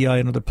UTI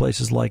and other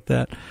places like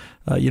that,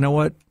 you know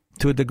what?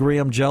 To a degree,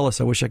 I'm jealous.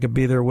 I wish I could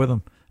be there with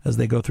them as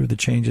they go through the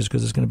changes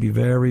because it's going to be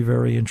very,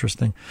 very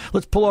interesting.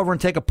 Let's pull over and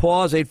take a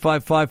pause,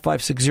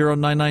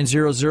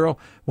 855-560-9900.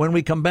 When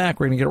we come back,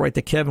 we're going to get right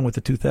to Kevin with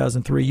the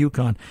 2003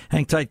 Yukon.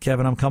 Hang tight,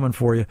 Kevin. I'm coming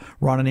for you.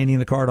 Ron Ananian,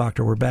 the Car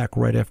Doctor. We're back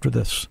right after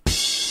this.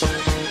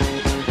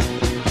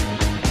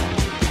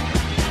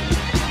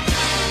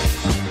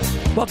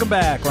 Welcome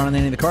back. Ron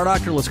Ananian, the Car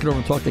Doctor. Let's get over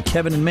and talk to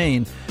Kevin in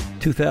Maine,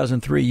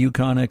 2003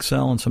 Yukon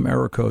XL and some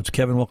error codes.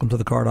 Kevin, welcome to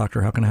the Car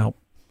Doctor. How can I help?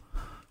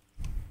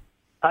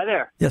 Hi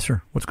there. Yes,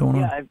 sir. What's going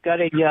on? Yeah, I've got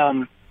a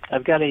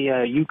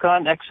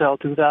Yukon XL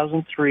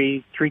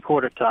 2003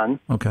 3/4 ton.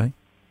 Okay.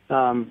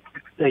 I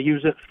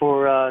use it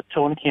for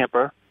towing a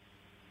camper,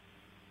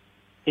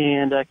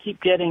 and I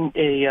keep getting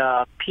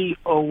a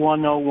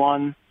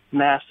P0101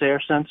 mass air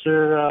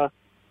sensor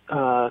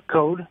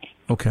code.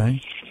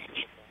 Okay.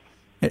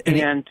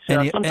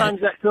 Sometimes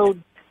that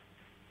code.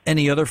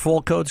 Any other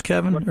fault codes,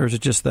 Kevin, or is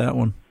it just that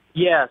one?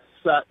 Yes.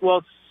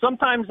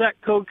 Sometimes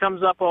that code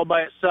comes up all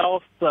by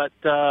itself, but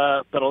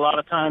a lot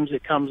of times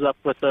it comes up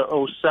with the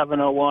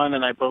 0701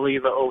 and I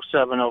believe a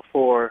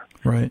 0704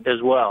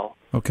 as well.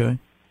 Okay.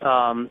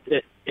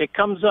 It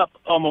comes up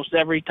almost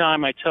every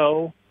time I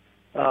tow.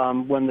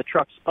 When the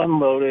truck's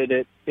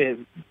unloaded, it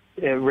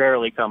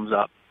rarely comes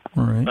up.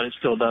 All right. But it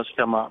still does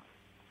come up.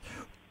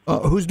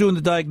 Who's doing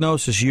the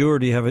diagnosis? You, or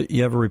do you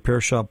have a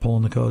repair shop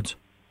pulling the codes?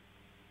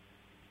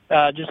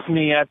 Just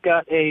me. I've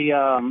got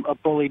a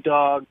Bully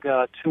Dog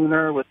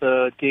tuner with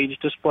a gauge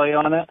display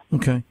on it.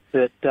 Okay.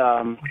 That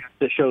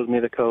shows me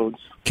the codes.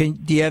 Do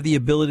you have the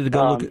ability to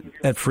go look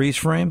at freeze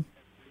frame?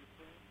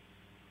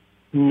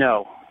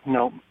 No.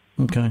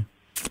 Okay.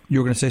 You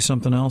were going to say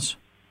something else?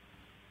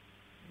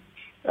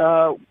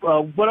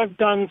 What I've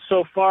done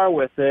so far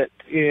with it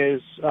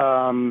is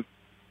I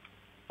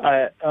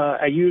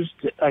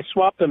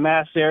swapped a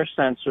mass air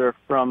sensor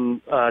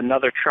from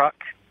another truck.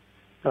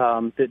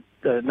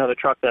 Another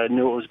truck that I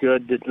knew it was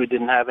good. We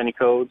didn't have any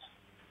codes,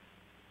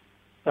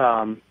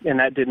 and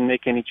that didn't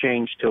make any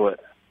change to it.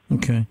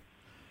 Okay.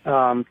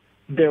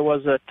 There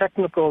was a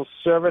technical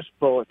service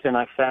bulletin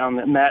I found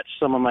that matched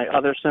some of my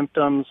other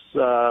symptoms,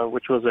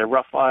 which was a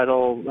rough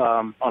idle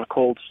on a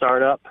cold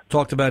startup.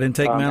 Talked about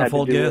intake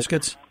manifold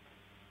gaskets?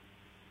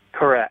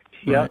 Correct,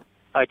 yep. Right.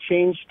 I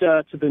changed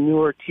to the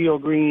newer teal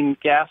green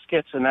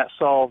gaskets, and that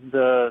solved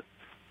the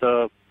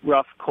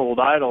rough cold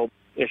idle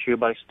issue,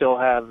 but I still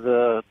have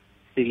the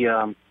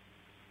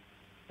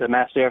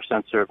mass air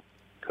sensor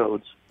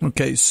codes.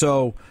 Okay,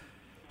 so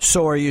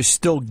are you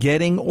still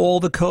getting all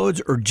the codes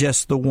or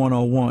just the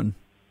 101?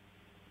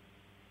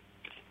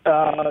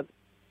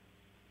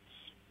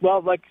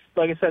 Well, like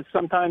I said,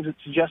 sometimes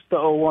it's just the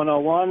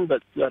 0101,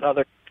 but at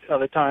other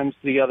times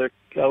the other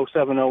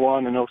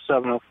 0701 and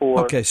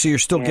 0704. Okay, so you're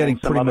still getting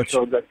pretty much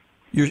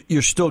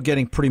you're still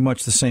getting pretty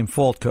much the same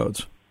fault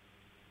codes.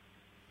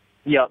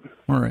 Yep.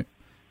 All right.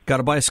 Got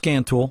to buy a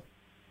scan tool.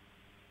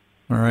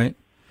 All right.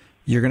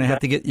 You're going to have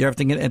to get.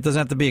 It doesn't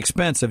have to be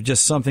expensive.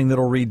 Just something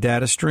that'll read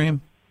data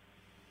stream.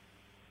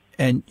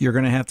 And you're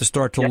going to have to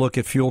start to look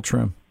at fuel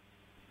trim.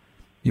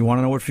 You want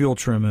to know what fuel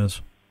trim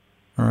is.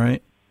 All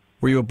right.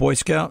 Were you a Boy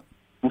Scout?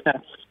 Okay.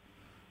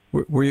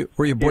 Were you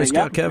a Boy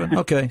Scout, Kevin?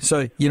 Okay.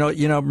 So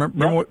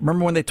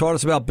remember when they taught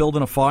us about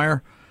building a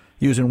fire,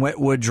 using wet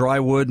wood, dry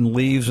wood, and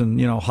leaves,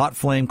 and hot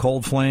flame,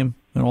 cold flame,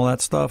 and all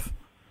that stuff.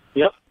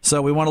 Yep.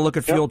 So we want to look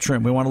at fuel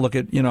trim. We want to look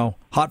at,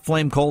 hot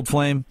flame, cold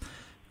flame.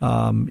 We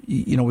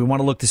want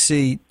to look to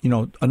see,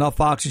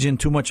 enough oxygen,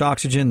 too much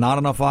oxygen, not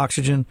enough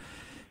oxygen.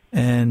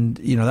 And,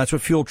 that's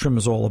what fuel trim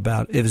is all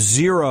about. If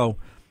 0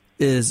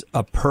 is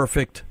a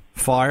perfect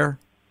fire,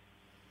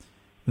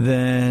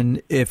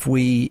 then if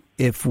we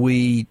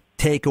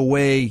take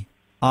away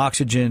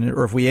oxygen,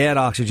 or if we add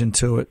oxygen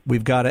to it,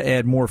 we've got to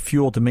add more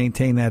fuel to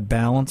maintain that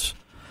balance.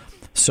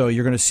 So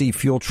you're going to see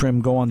fuel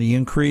trim go on the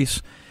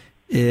increase.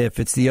 If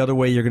it's the other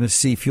way, you're going to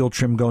see fuel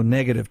trim go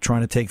negative, trying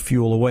to take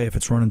fuel away if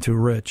it's running too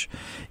rich.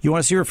 You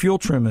want to see where fuel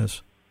trim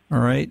is, all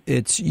right?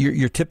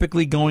 You're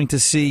typically going to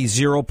see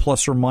 0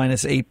 plus or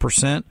minus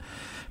 8%,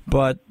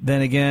 But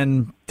then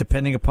again,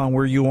 depending upon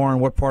where you are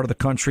and what part of the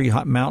country,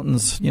 hot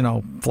mountains,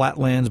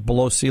 flatlands,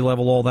 below sea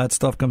level, all that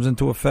stuff comes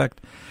into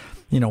effect.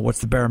 What's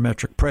the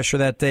barometric pressure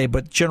that day?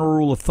 But general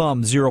rule of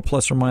thumb, 0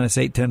 plus or minus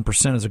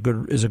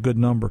 8-10% is a good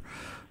number.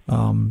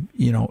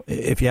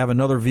 If you have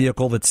another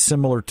vehicle that's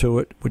similar to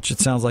it, which it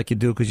sounds like you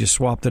do because you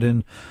swapped it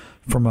in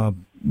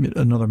from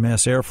another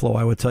mass airflow,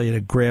 I would tell you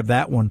to grab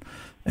that one,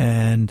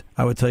 and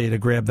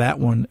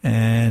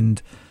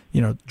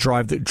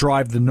drive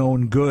the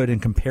known good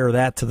and compare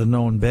that to the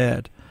known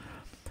bad.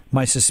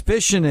 My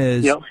suspicion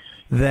is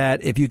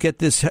that if you get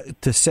this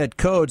to set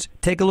codes,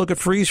 take a look at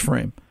freeze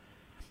frame.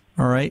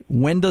 All right,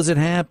 when does it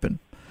happen?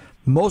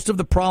 Most of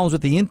the problems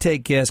with the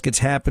intake gaskets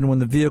happened when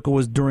the vehicle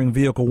was during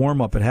vehicle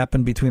warm-up. It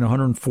happened between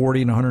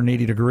 140 and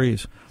 180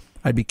 degrees.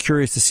 I'd be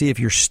curious to see if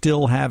you're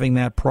still having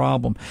that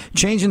problem.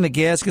 Changing the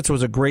gaskets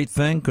was a great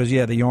thing because,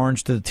 the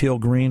orange to the teal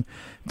green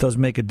does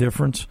make a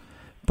difference.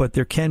 But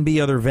there can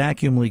be other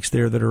vacuum leaks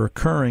there that are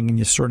occurring, and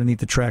you sort of need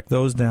to track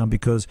those down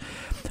because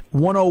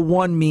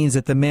 101 means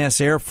that the mass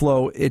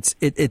airflow,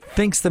 it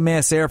thinks the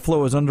mass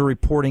airflow is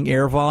underreporting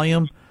air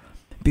volume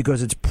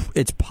because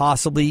it's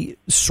possibly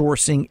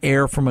sourcing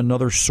air from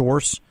another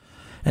source.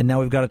 And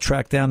now we've got to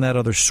track down that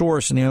other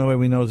source, and the only way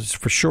we know this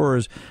for sure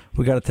is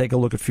we got to take a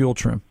look at fuel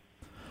trim.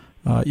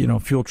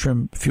 Fuel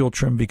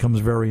trim becomes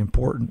very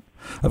important.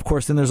 Of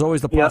course, then there's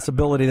always the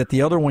possibility that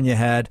the other one you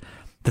had,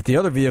 that the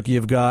other vehicle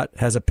you've got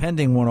has a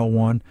pending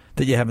 101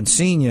 that you haven't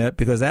seen yet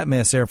because that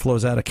mass airflow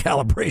is out of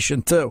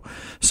calibration too.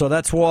 So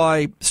that's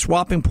why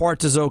swapping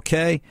parts is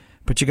okay,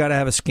 but you got to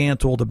have a scan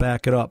tool to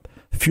back it up.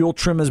 Fuel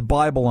trim is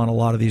Bible on a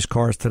lot of these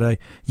cars today.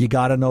 You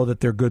got to know that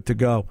they're good to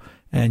go,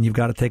 and you've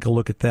got to take a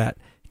look at that.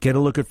 Get a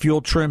look at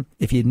fuel trim.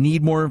 If you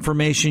need more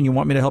information, you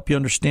want me to help you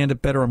understand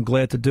it better, I'm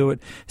glad to do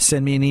it.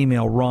 Send me an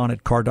email,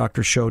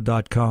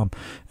 ron@cardoctorshow.com.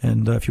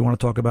 And if you want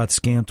to talk about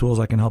scan tools,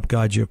 I can help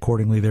guide you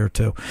accordingly there,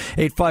 too.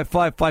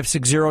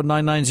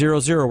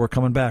 855-560-9900. We're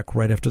coming back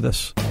right after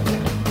this.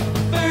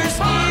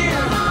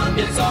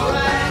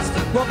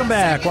 Welcome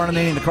back. Ron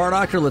Ananian, the Car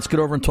Doctor. Let's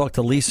get over and talk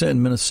to Lisa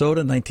in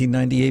Minnesota,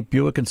 1998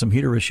 Buick, and some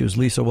heater issues.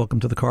 Lisa,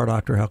 welcome to the Car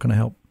Doctor. How can I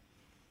help?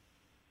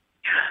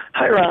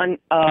 Hi, Ron.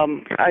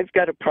 I've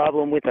got a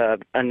problem with a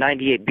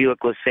 98 Buick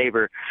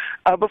LeSabre.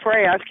 Before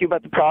I ask you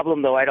about the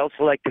problem, though, I'd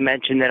also like to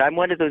mention that I'm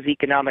one of those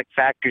economic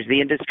factors the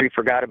industry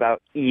forgot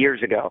about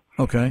years ago.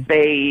 Okay.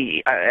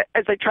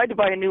 As I tried to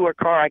buy a newer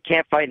car, I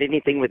can't find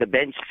anything with a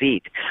bench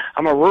seat.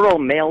 I'm a rural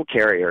mail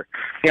carrier.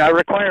 I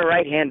require a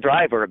right-hand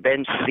drive or a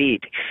bench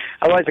seat.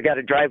 Otherwise, I got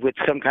to drive with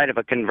some kind of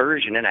a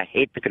conversion, and I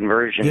hate the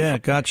conversion. Yeah,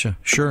 gotcha.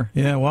 Sure.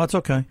 Yeah, well, that's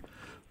okay.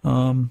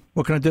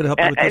 What can I do to help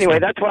you with this anyway,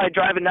 one? That's why I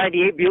drive a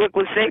 98 Buick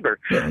LeSabre.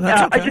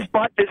 Yeah, okay. I just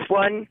bought this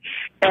one,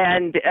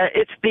 and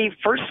it's the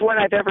first one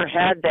I've ever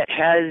had that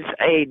has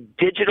a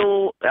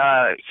digital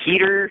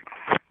heater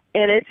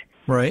in it.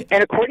 Right.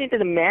 And according to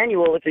the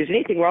manual, if there's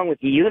anything wrong with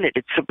the unit,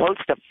 it's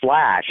supposed to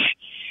flash.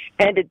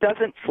 And it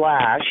doesn't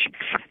flash,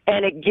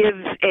 and it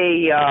gives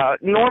a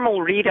normal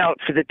readout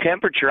for the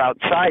temperature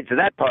outside, so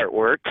that part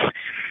works.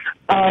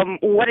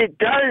 What it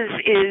does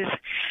is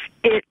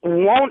it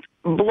won't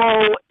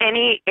blow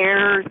any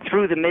air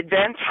through the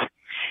mid-vents.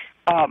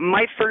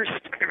 My first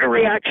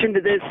reaction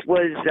to this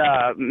was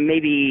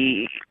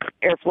maybe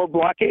airflow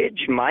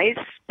blockage, mice,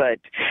 but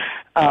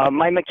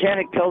my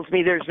mechanic tells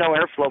me there's no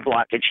airflow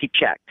blockage. He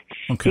checked.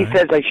 Okay. He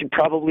says I should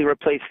probably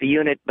replace the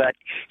unit, but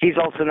he's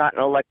also not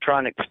an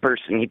electronics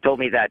person. He told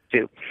me that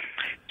too.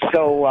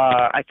 So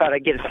I thought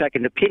I'd get a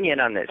second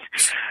opinion on this.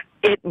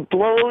 It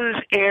blows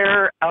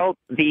air out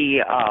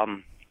the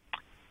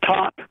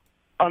top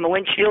on the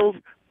windshield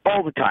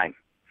all the time.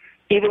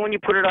 Even when you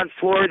put it on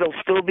floor, there'll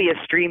still be a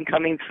stream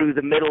coming through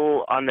the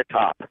middle on the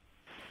top.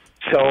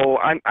 So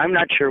I'm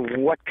not sure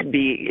what could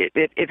be.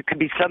 It could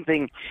be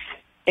something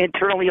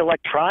internally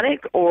electronic,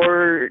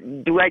 or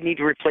do I need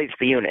to replace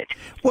the unit?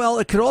 Well,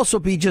 it could also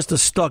be just a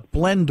stuck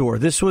blend door.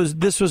 This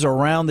was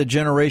around the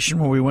generation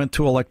where we went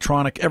to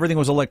electronic. Everything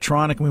was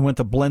electronic, and we went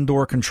to blend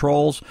door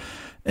controls.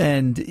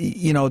 And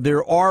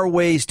there are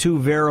ways to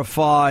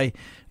verify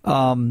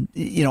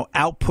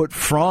output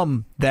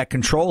from that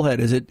control head.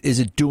 Is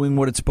it doing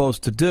what it's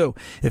supposed to do?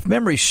 If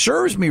memory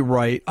serves me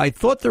right, I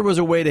thought there was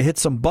a way to hit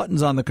some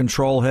buttons on the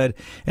control head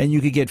and you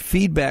could get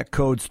feedback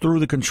codes through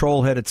the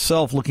control head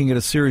itself looking at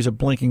a series of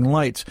blinking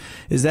lights.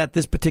 Is that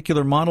this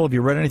particular model? Have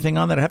you read anything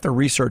on that? I have to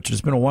research it.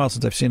 It's been a while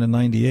since I've seen a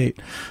 98.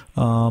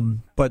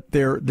 But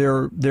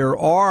there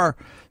are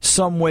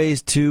some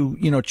ways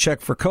to,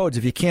 check for codes.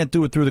 If you can't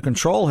do it through the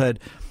control head,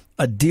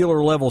 a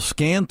dealer-level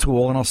scan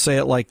tool, and I'll say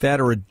it like that,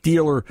 or a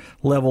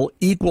dealer-level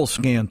equal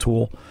scan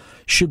tool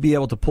should be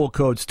able to pull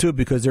codes too,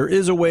 because there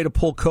is a way to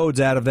pull codes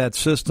out of that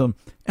system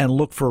and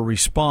look for a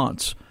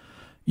response.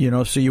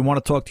 So you want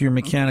to talk to your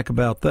mechanic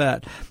about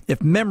that.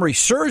 If memory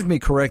serves me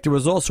correct, there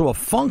was also a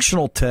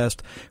functional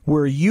test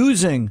where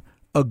using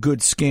a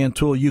good scan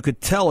tool, you could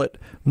tell it,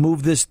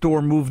 move this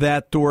door, move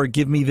that door,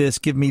 give me this,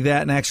 give me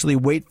that, and actually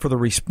wait for the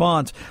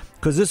response,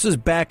 because this is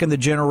back in the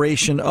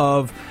generation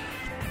of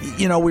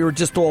we were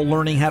just all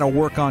learning how to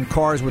work on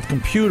cars with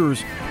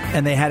computers,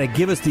 and they had to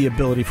give us the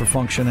ability for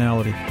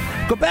functionality.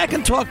 Go back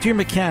and talk to your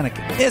mechanic.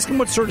 Ask him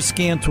what sort of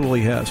scan tool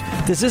he has.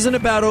 This isn't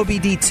about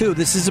OBD2.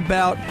 This is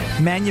about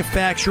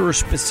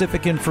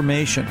manufacturer-specific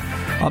information.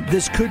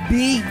 This could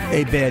be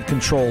a bad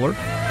controller,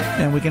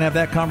 and we can have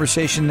that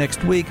conversation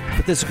next week,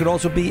 but this could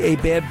also be a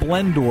bad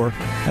blend door,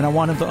 and I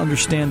want him to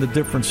understand the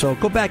difference. So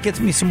go back, get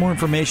me some more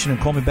information, and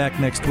call me back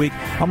next week.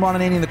 I'm Ron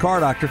Ananian, the Car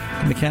Doctor.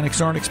 The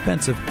mechanics aren't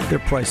expensive. They're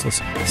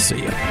priceless.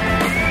 See ya.